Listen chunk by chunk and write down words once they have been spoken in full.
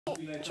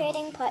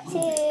trading part 2.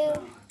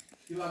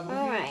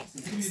 Alright,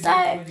 so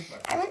I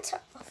went to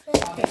office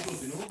this.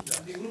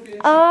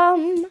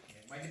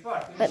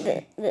 But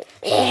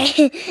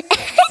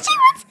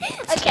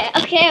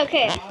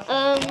okay.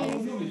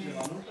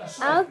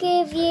 I'll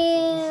give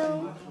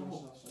you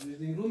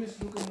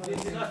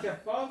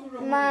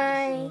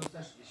my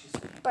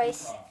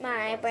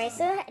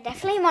bracelet.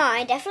 Definitely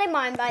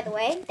mine, by the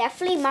way.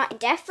 Definitely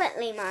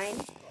mine.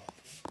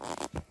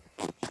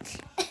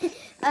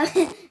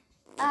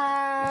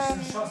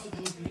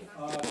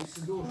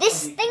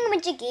 This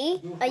thingamajiggy,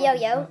 a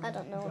yo-yo, I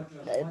don't know.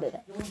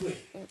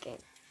 Okay.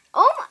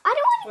 Oh, I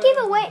don't want to give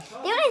away.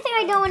 The only thing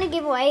I don't want to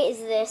give away is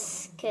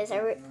this, because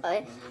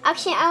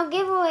actually I'll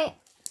give away.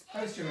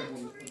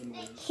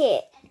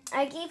 Here,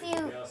 I give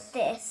you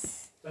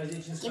this.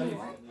 Give me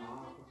one.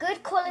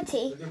 Good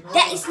quality.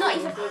 That is not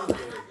even.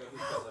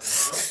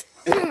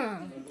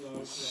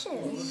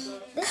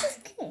 This is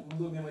good.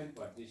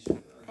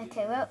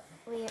 Okay, well,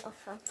 we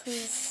offer,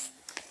 please.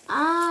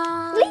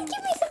 Please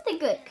give me something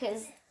good,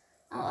 because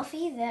I'll offer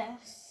you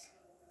this.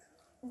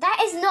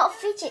 That is not a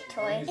fidget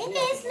toy. It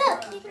is,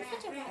 look.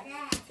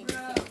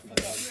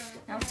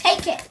 Now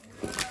take it.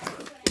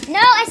 No,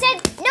 I said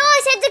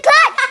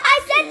decline.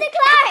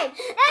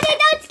 Daddy,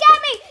 don't scare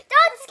me.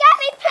 Don't scare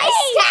me, please. I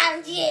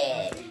scammed you.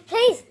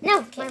 Please, no.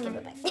 Okay, give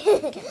it back.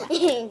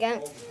 Here you go.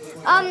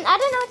 I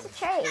don't know what to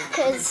trade,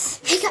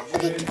 because...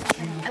 Okay,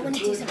 I want to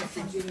do something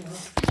fun.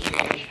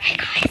 Hey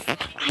guys,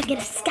 I'm going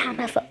to scam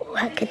her for all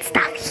her good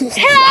stuff.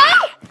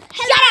 Hello?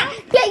 Shut up.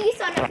 Yeah, you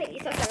saw nothing. You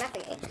saw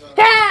nothing.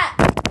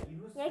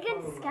 You're a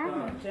good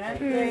scammer.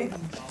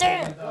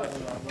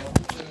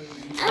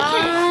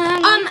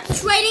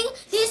 Trading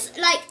this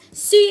like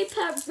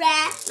super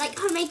rare, like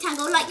homemade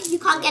tangle, like you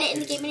can't get it in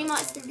the game anymore.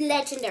 It's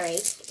legendary.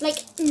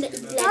 Like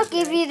legendary. I'll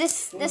give you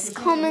this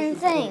common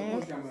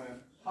thing.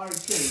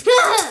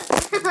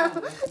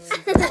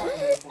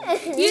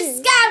 You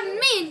scammed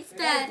me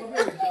instead.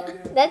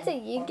 That's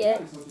what you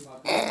get.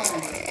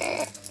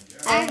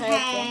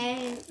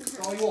 Okay.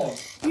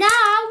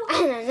 Now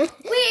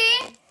we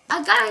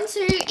are going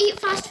to eat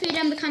fast food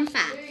and become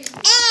fat.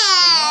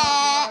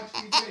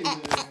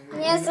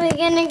 Yes, we're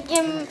gonna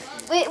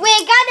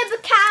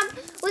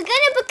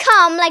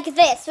become like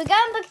this. We're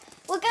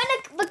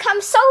gonna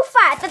become so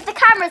fat that the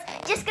camera's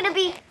just gonna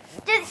be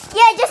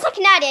just like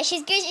Nadia.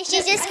 She's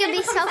just gonna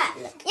be so fat.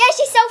 Yeah,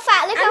 she's so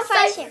fat. Look how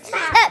fat she is.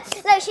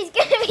 Look, she's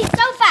gonna be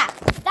so fat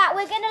that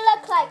we're gonna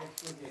look like.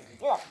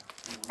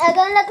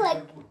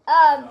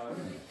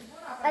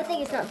 I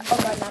think it's not. Oh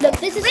God, no. Look,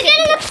 this is. We're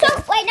gonna look so.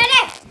 Wait, no.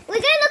 We're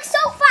gonna look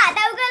so fat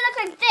that we're gonna look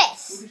like this.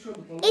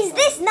 Is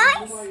this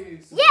nice?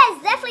 Yeah,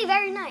 it's definitely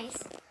very nice.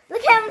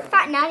 Look how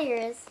fat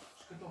Nadia is.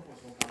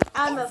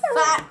 I'm a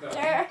fat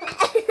girl.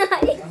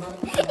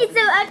 It's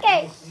so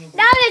okay.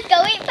 Now let's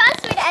go eat fast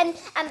food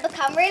and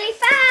become really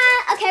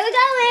fat. Okay, we're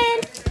going.